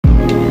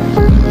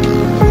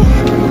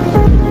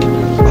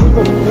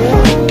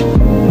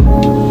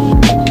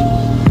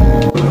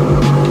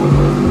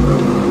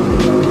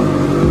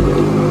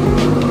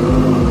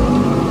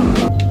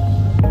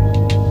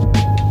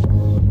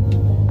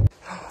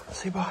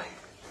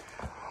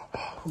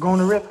We're going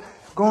to rip.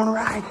 We're going to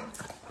ride.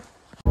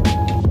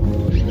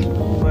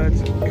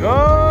 Let's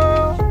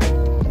go.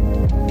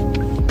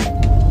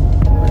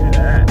 Look at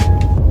that.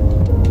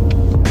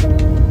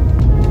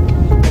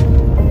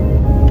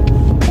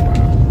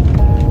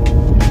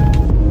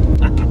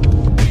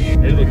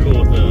 It'd look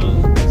cool with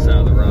the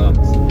sound of the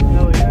rocks.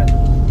 Hell yeah.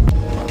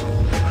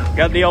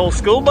 Got the old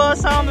school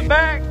bus on the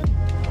back.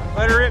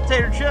 Let her rip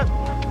Tater Chip.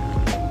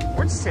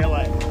 Where's the tail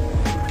at?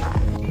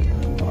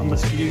 I'm a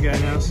Skidoo guy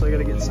now, so I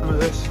gotta get some of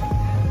this.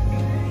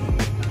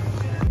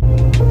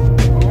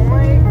 Oh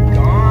my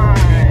gosh.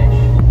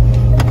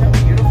 Look how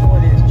beautiful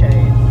it is,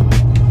 Jade.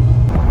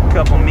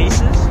 Couple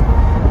Mises.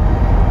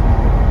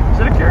 Is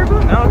it a caribou?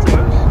 No, it's a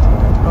moose.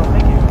 Oh,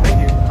 thank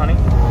you, honey.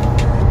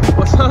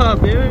 What's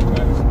up, dude?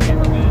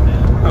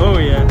 Oh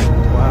yeah.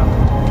 Wow.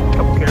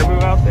 Couple caribou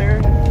out there.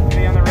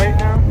 Maybe on the right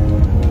now?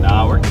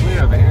 Nah, we're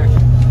clear over here.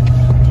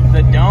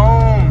 The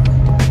dome.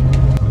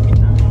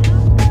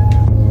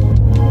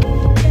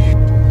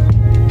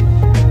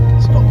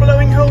 Stop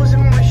blowing holes in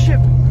my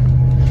ship.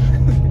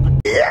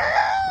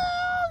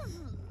 Yes!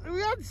 We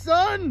got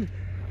sun.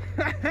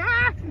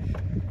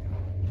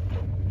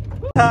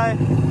 Hi.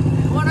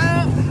 What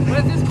up? What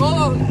is this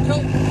called?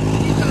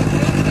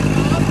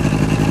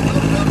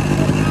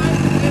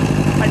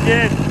 I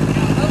did.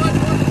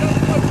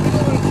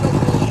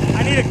 I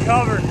need a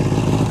cover.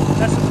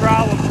 That's the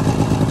problem.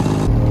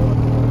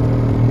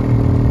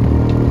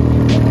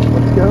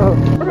 Let's go.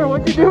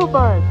 What'd you do,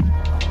 bud?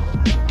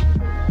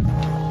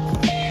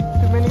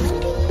 Too many?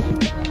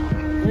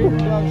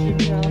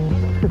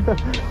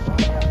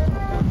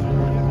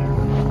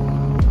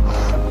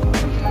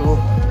 Cool.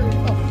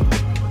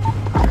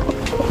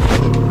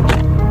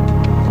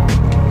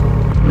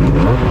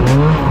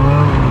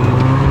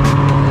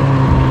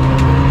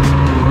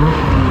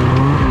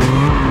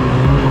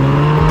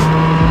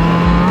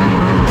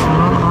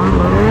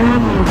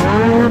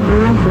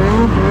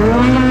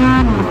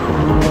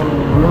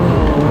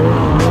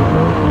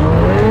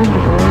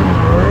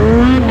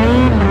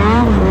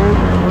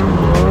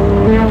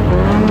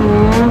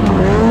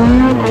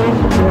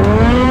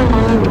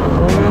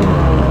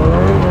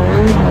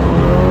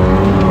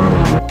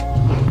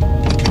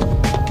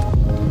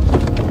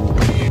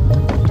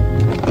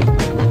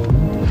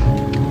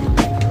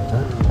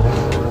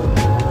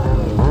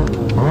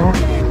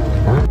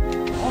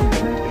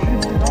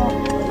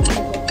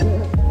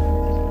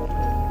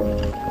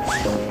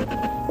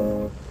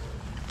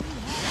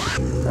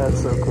 That's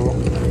so cool.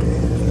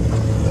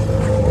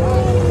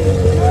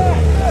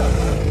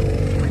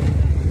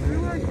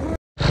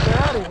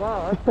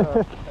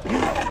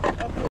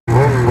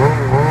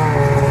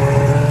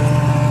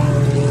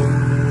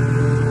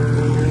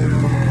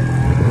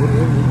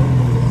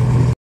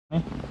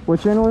 What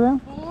channel are that?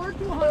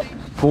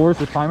 4 is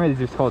the primary.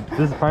 This is called. This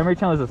is the primary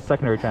channel. This is the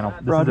secondary channel.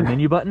 This is the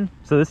menu button.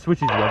 So this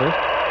switches weather.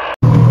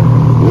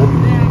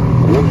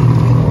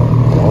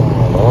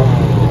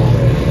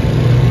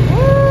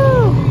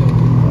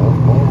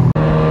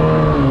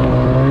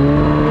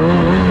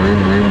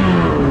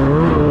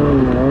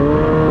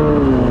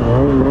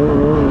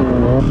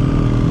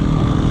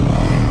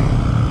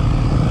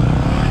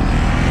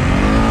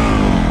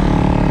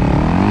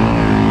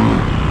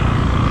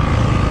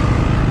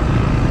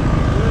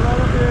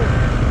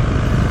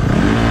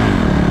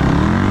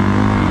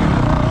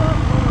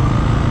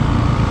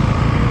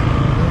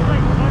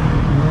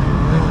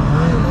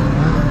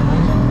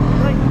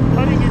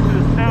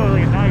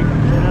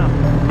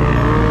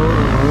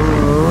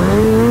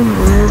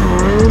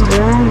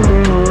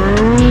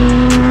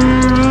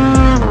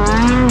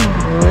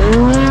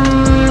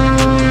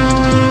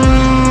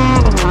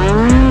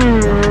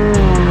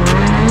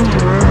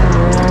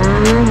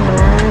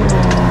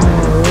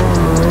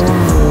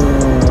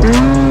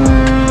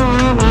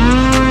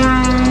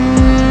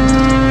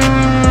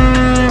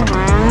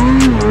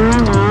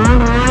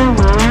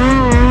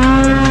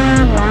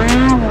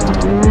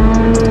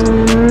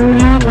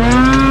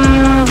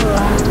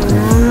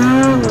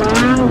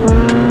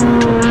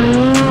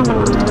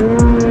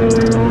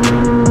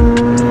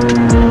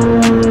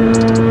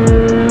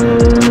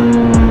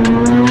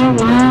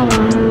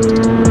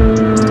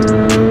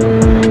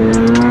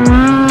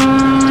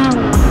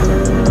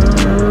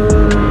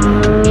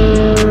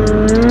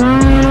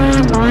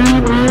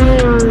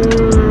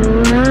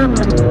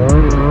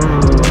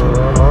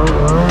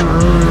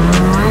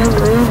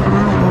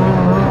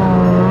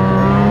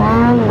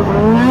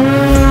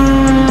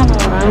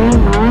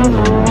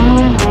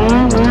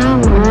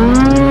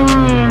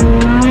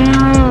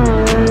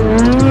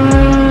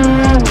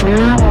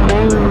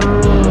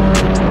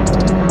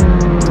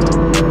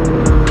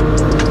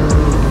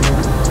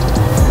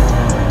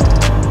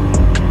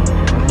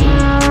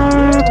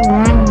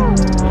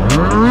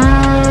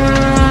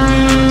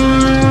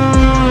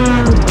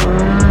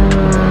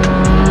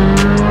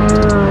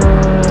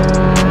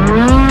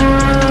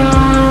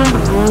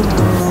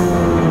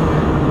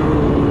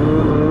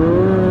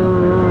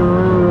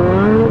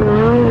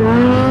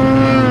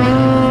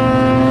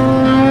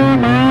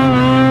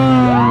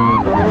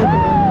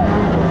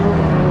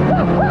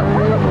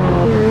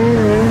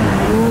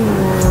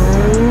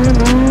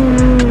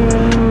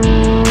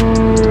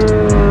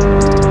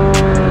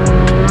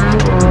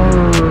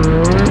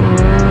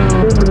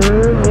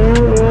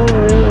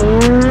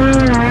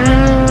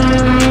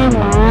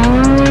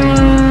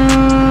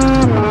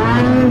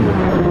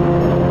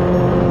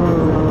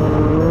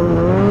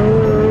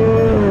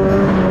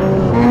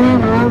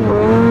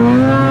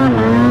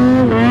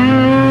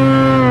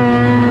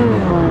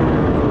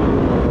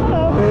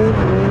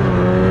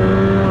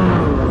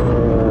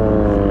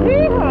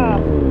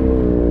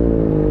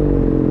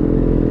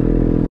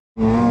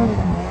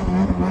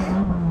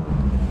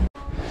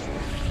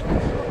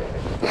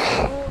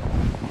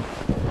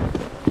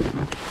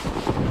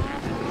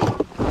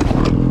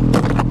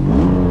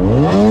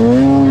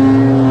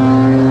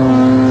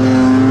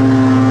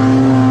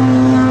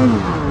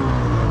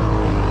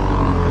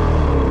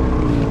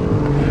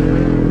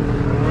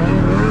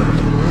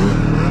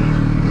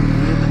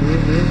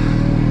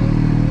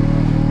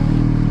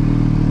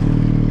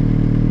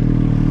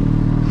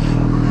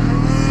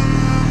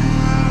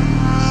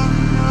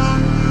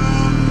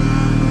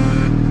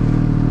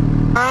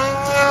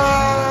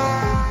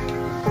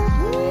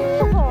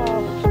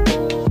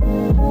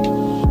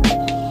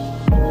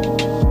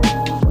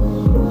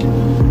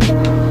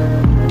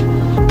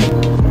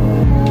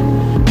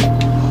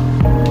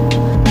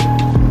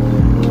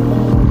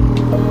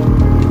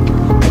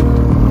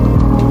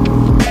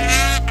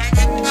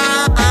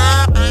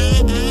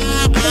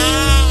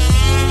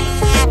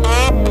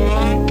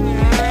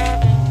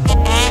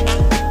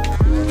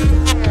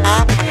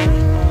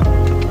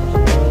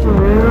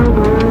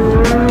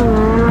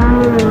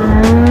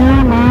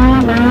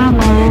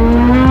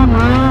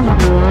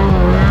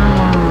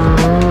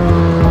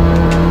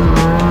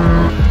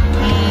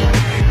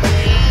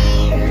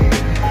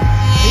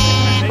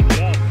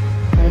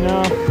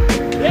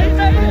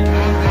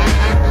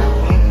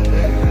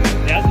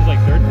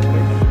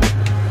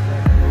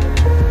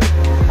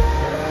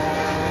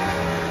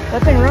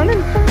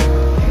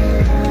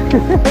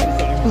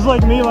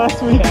 with me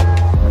last week.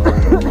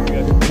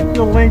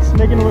 The Lynx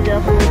making a look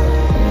after us.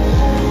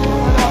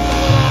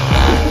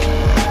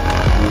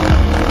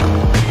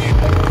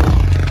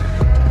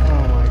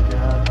 Oh my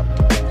god.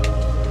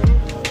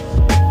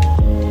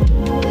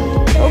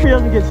 I hope he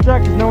doesn't get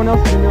stuck because no one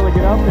else is going to be able to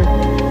get out there.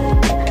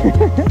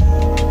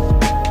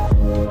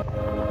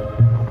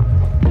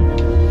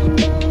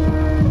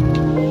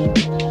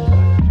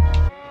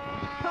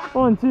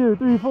 1, 2,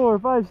 3, 4,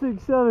 5,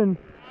 6, 7.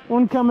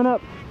 One coming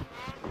up.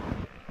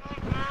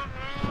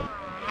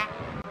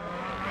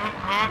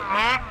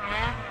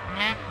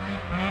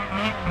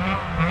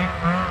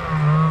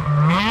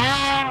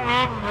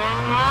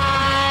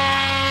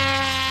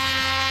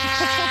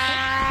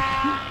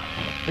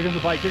 Here comes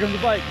the bike, here comes the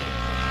bike.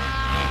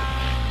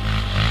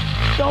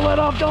 Don't let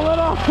off, don't let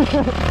off.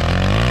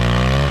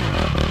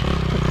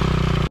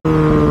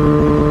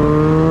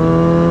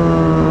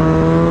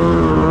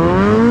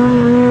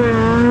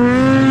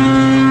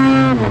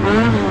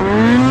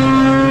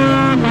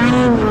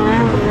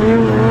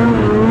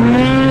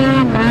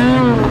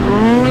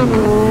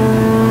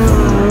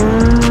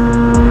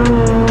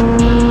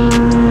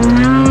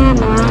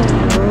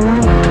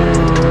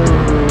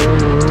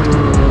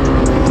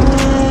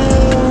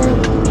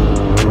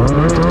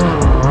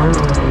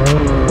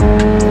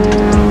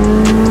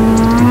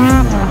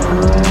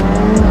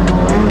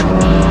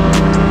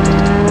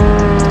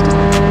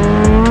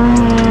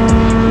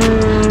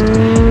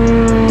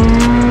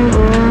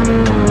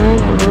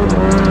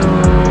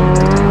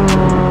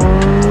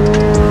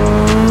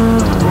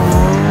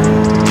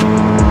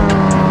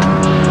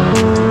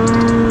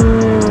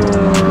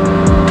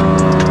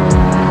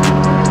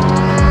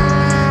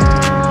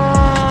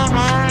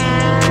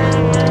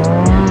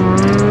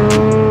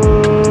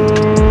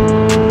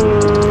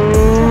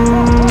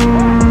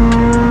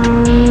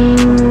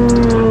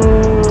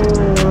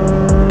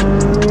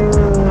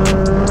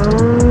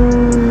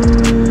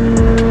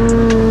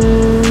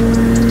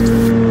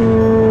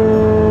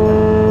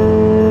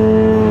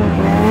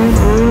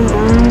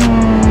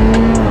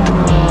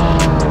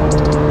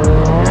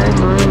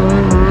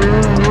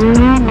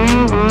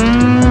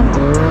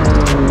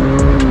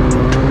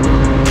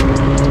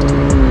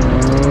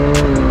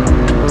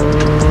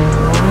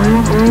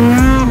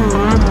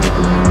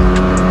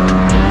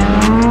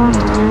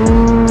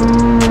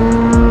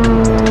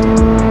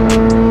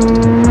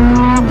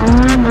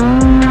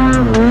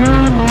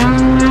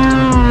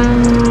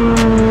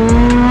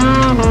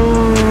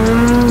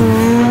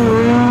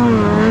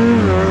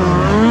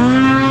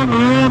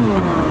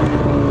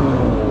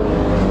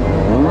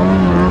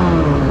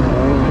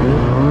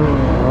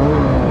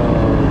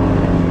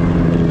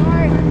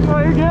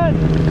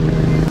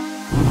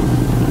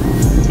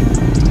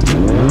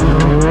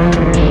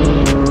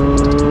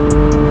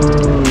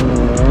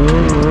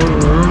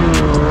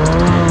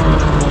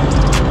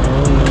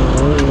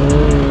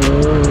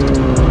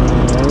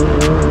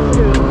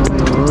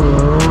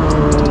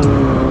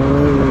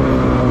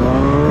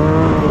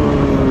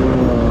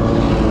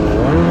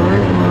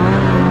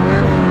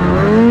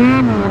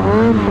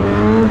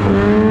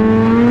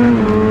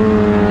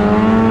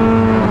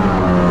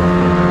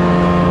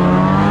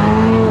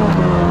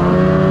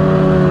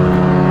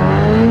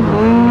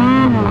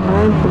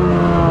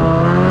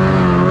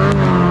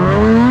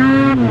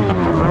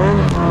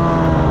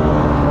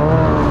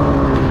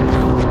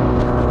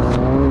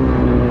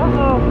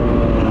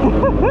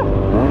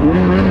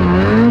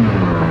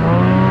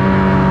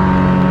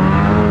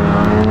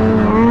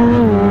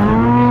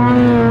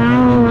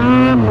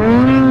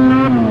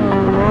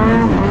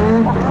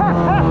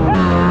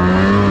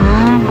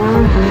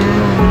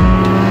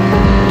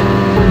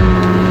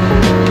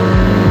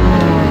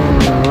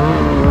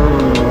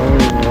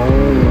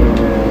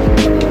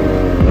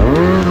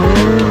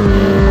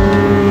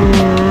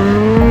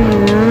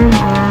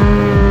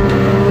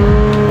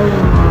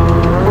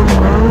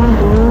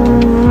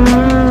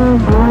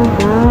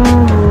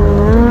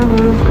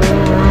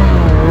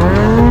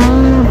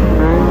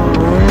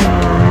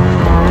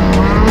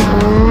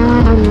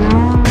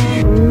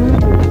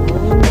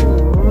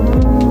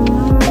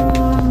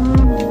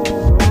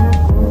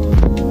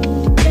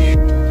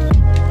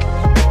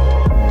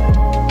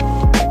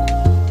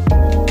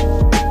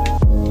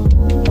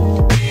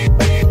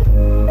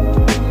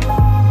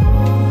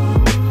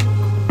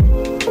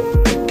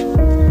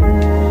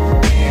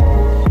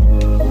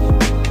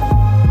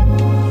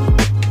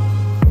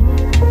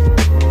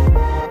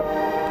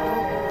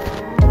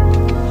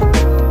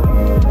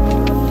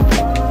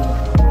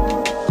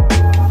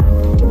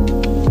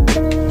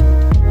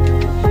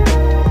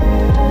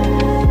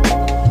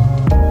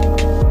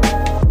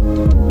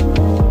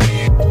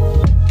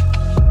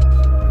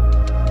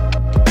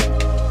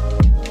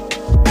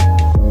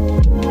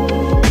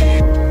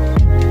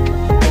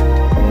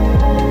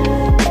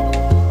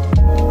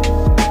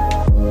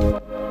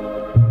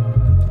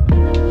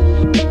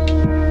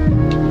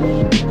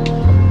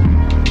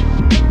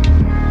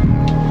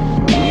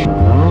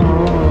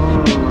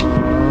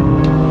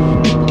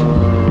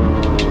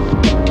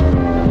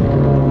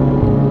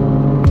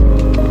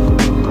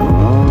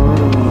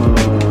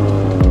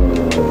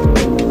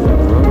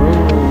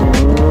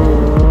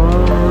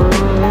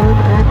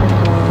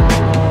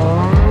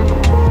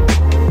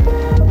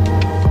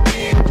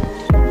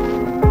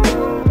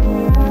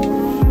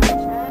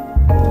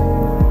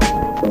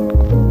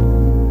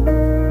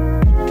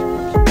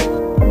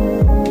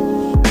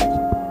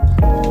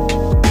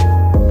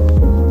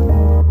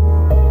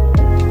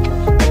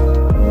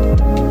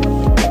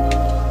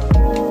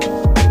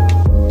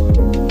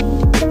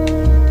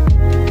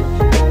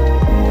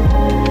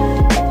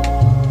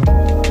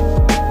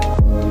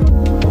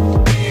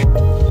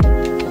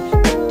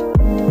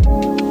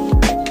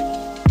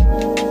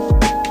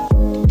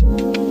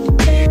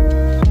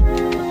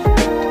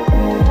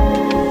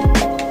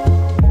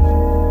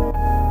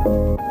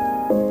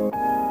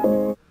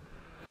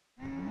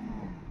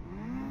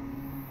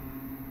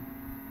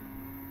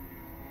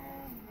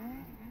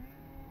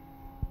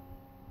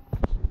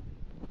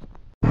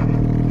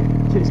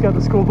 He's got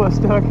the school bus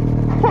stuck.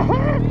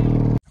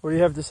 What do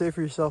you have to say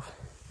for yourself?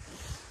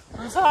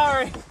 I'm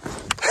sorry.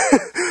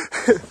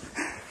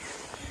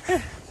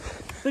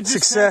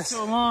 Success.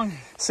 So long.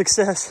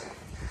 Success.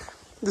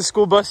 The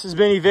school bus has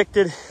been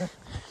evicted.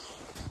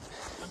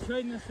 I'm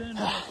trading this in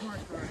for a smart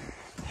car.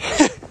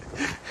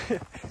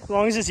 As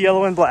long as it's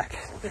yellow and black.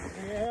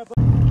 Yeah,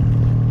 but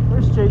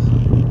Where's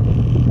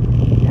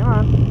Jason? Come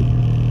on.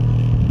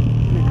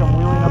 You come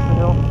wheeling up the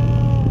hill.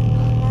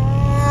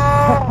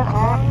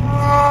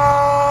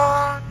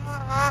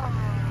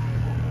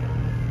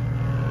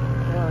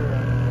 Hell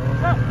yeah.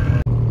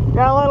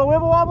 Got a little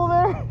wibble wobble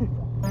there?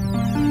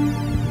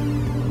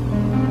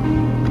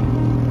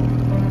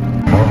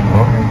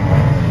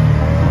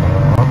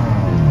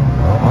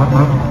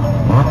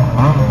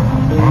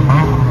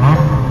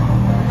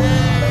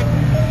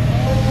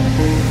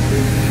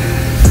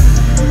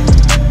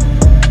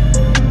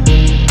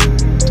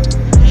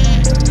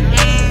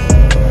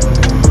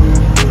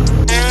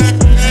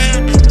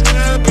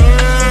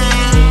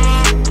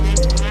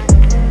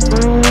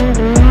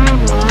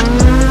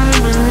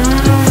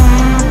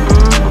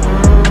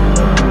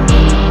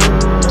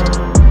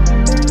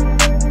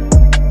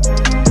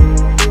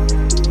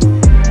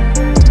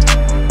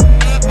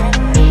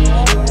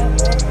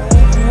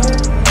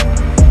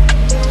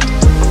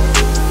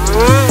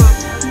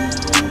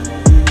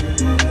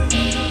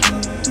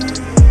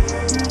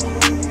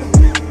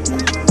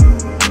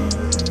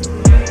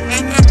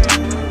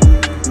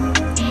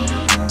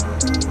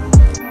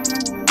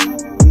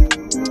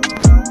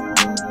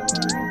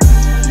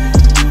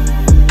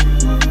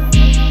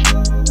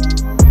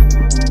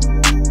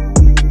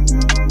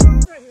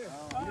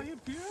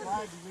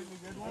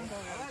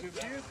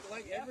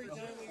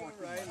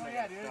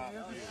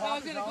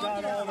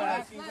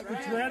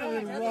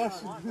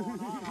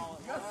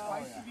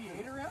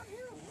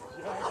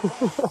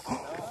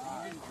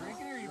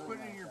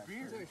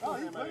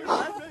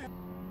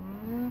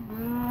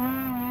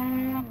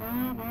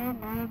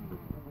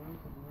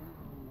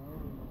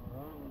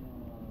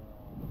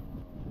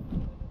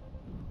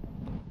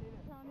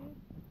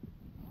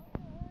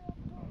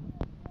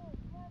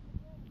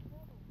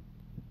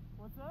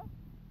 what's up?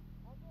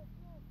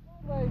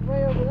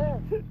 Way over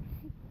there.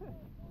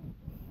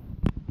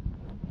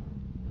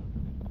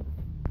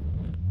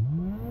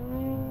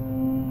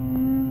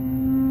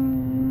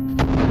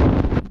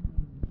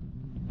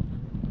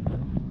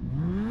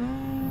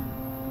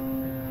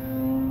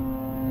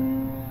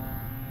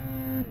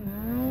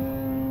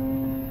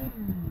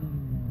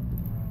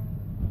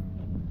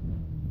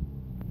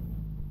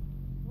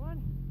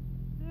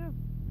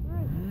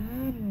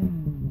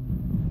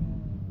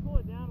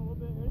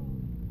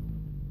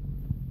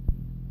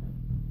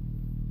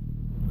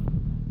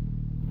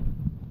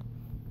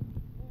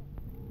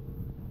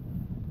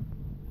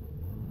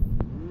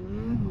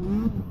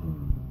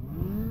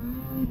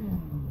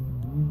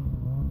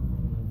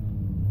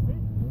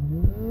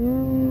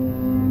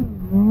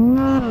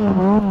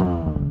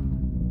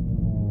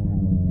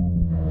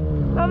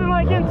 Nothing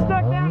like getting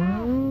stuck down here.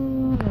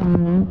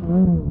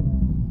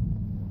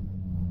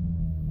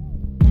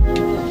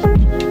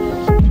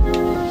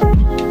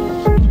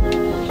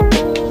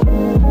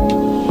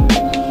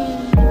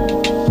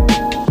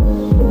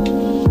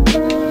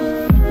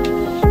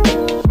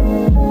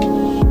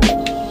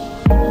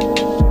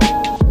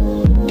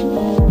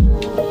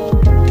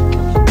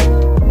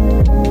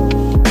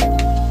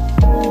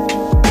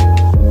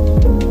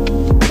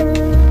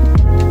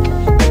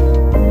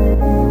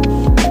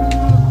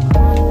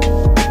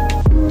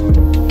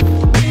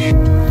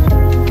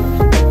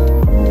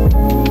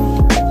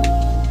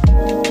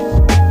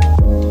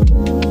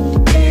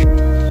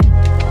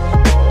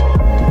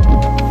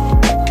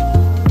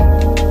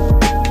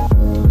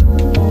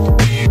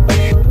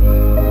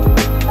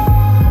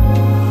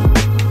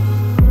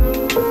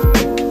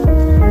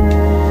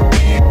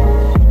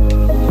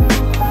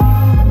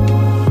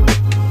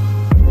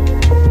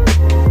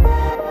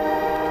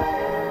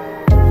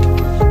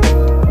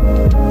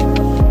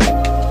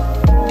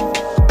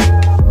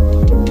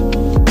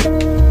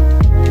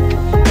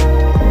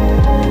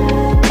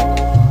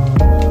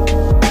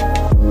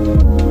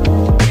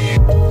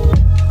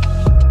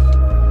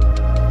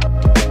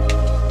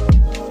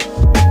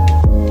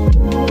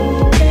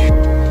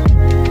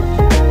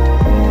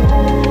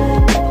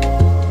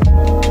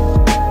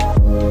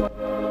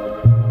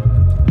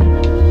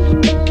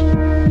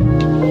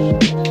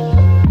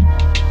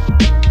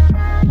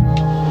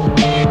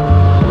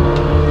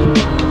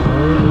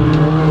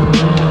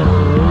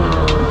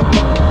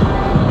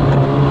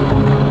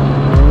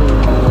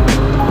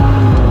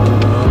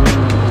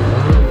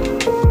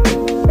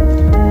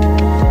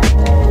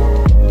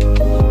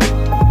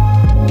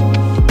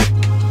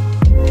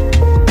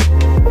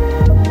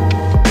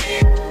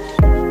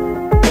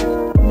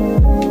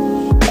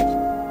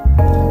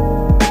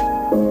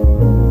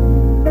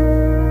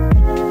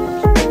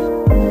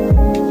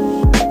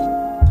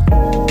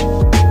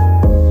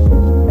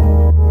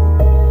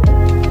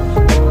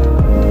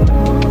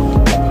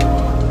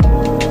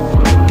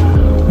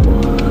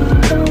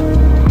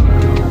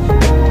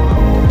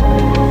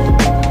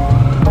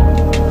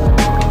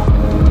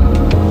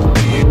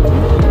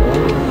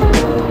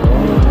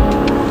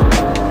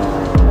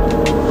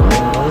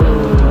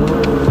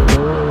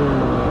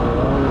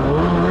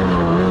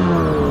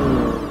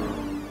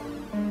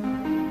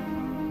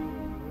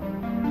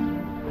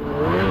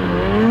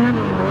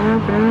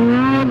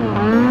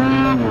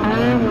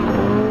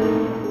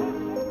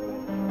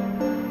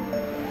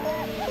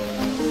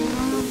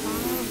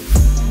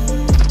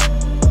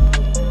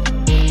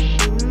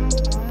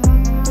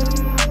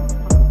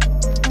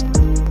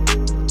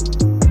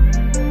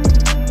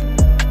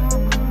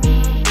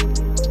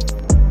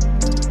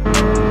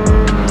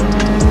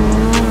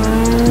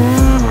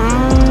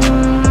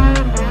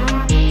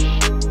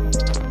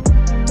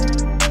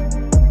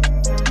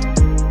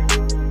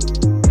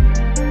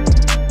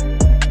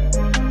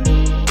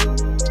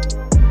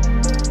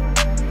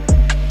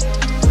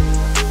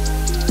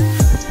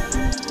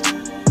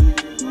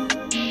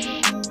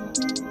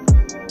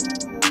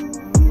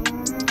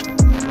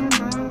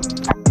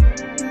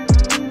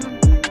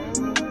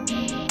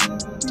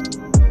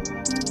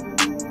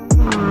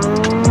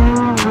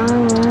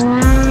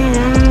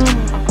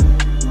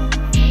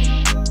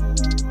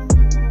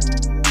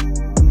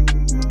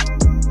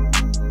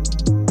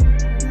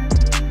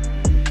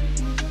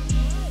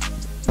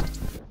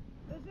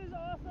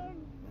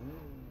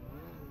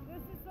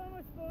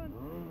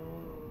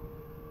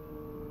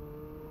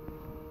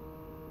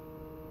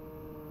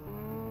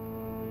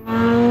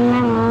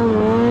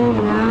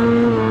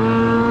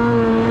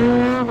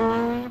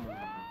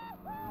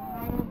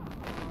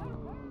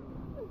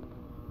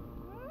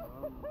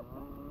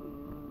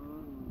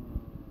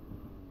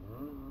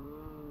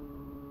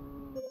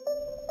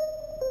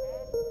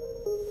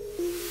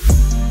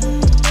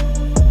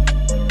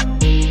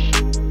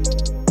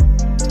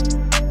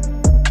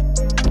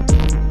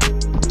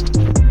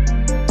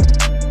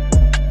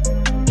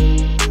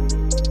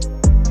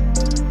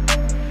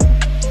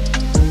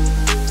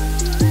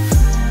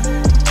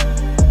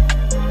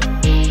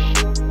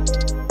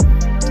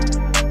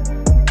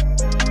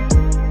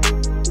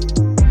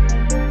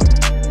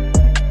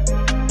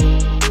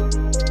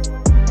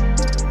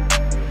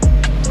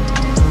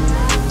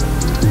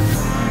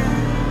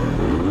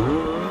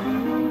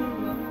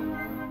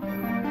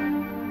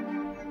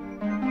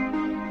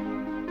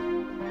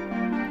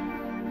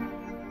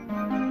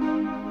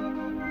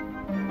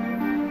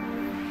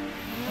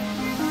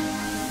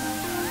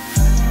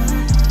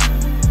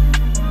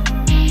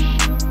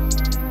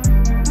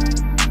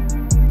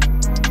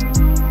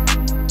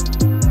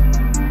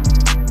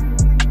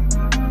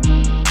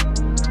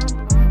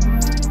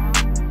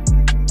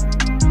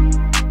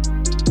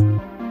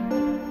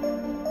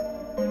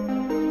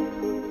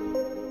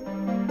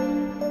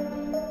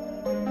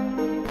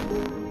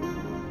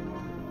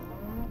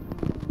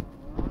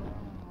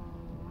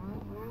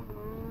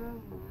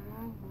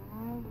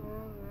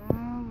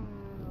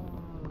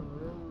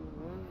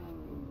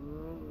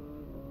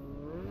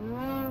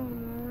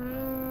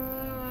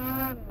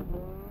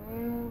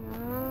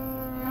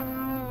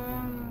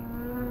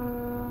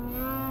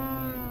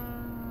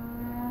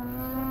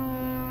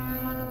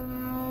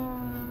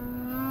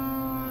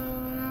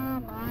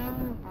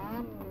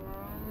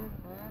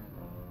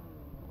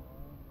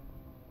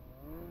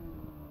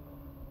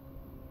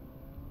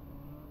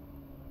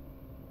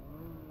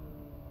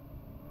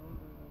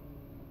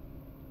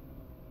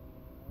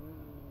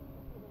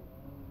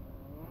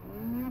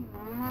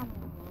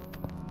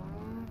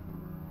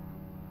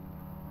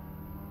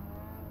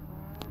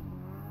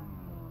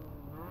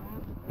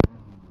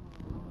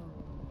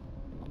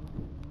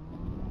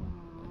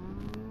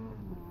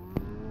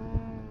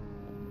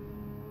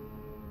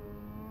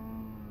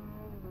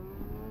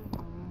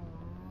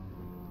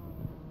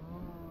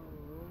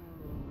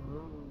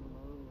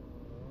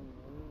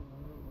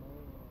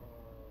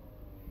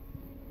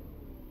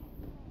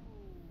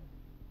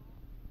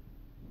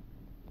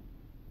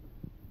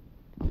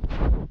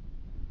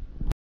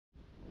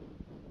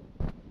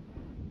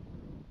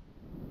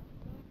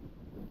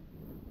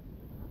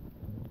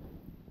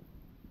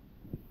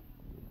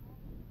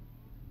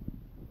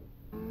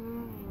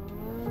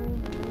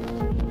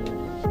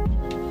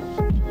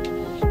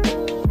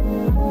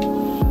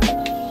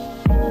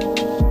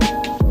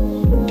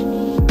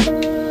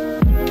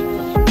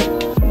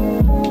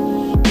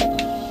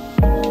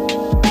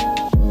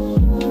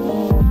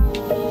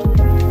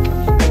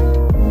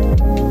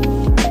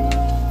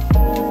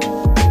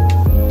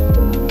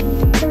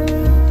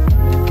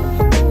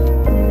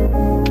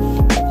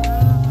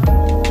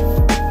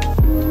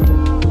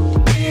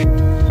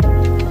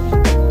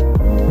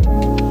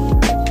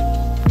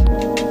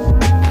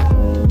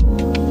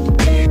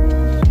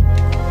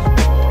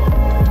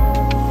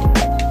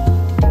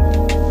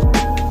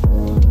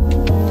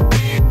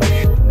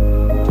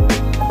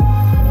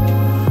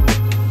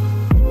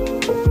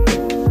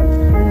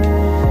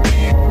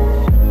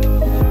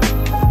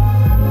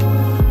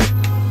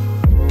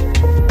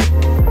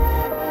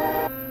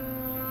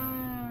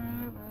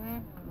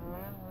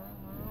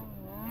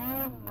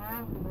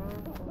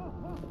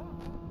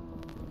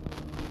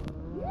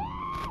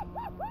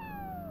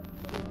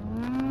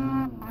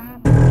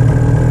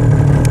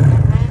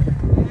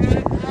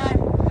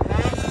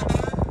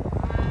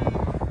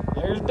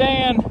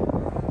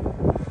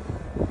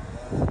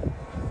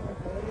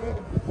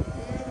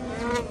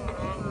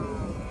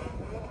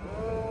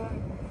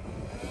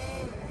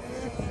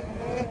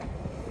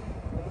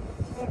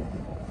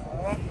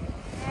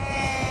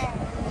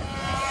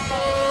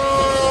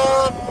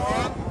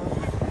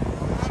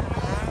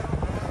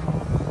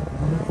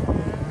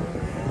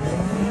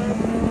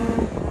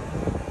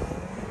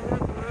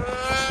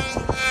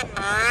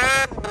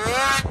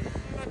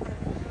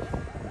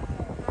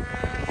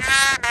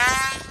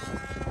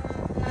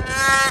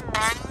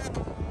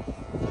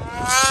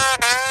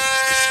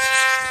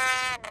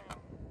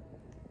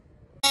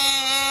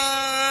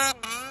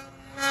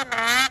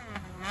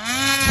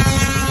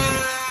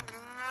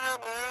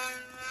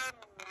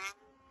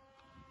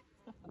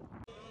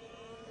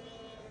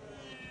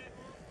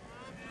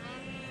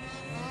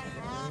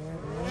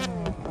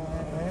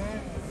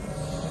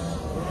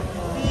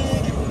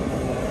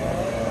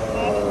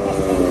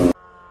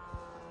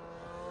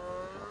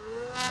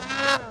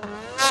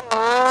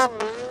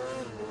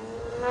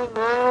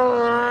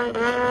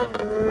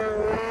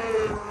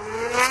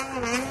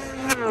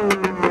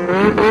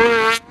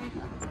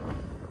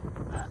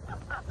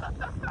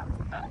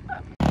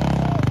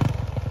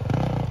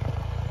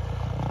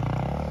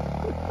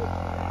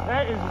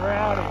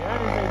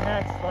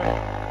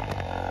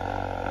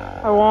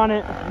 I want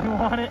it. You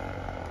want it?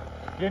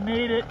 You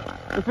need it.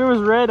 If it was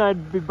red,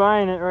 I'd be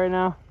buying it right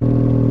now.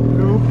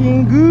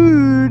 Looking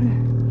good.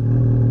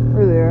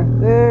 Where they are?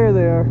 There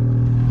they are.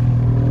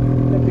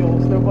 Got the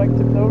old Snowbike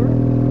tipped over.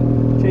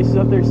 Chase is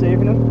up there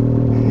saving him.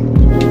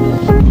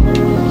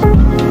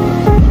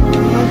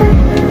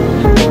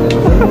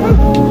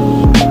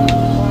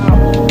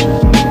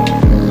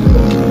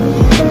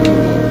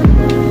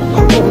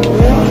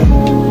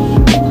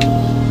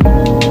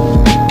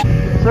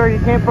 Sir, you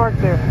can't park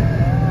there.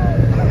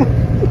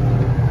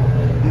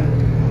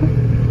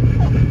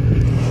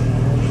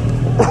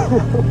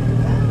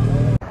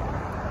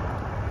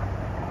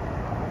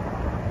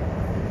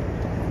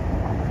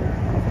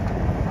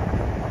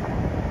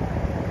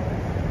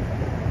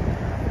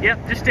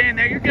 Yep, just stand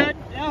there. You're good.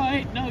 No,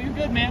 hey, no, you're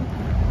good, man.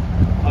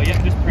 Oh,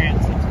 yep, just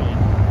prance. That's fine.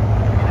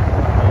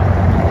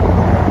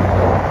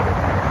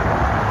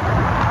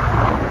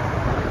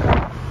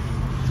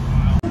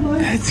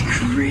 That's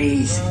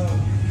crazy.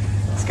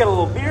 It's got a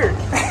little beard.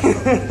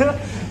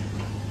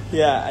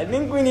 Yeah, I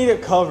think we need a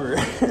cover.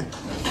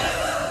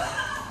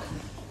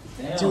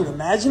 Dude,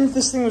 imagine if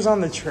this thing was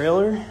on the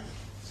trailer.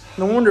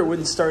 No wonder it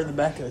wouldn't start in the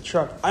back of the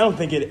truck. I don't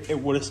think it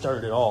would have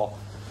started at all.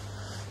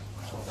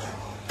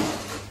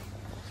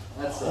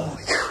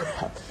 Holy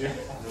crap.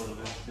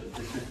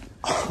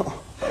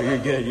 Oh, you're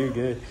good, you're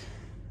good.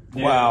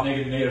 Wow.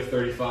 Negative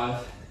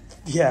 35.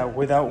 Yeah,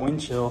 without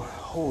wind chill.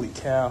 Holy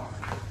cow.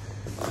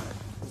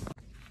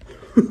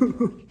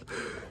 Do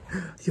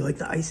you like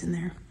the ice in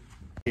there?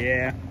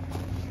 Yeah.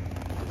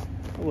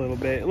 A little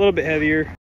bit heavier.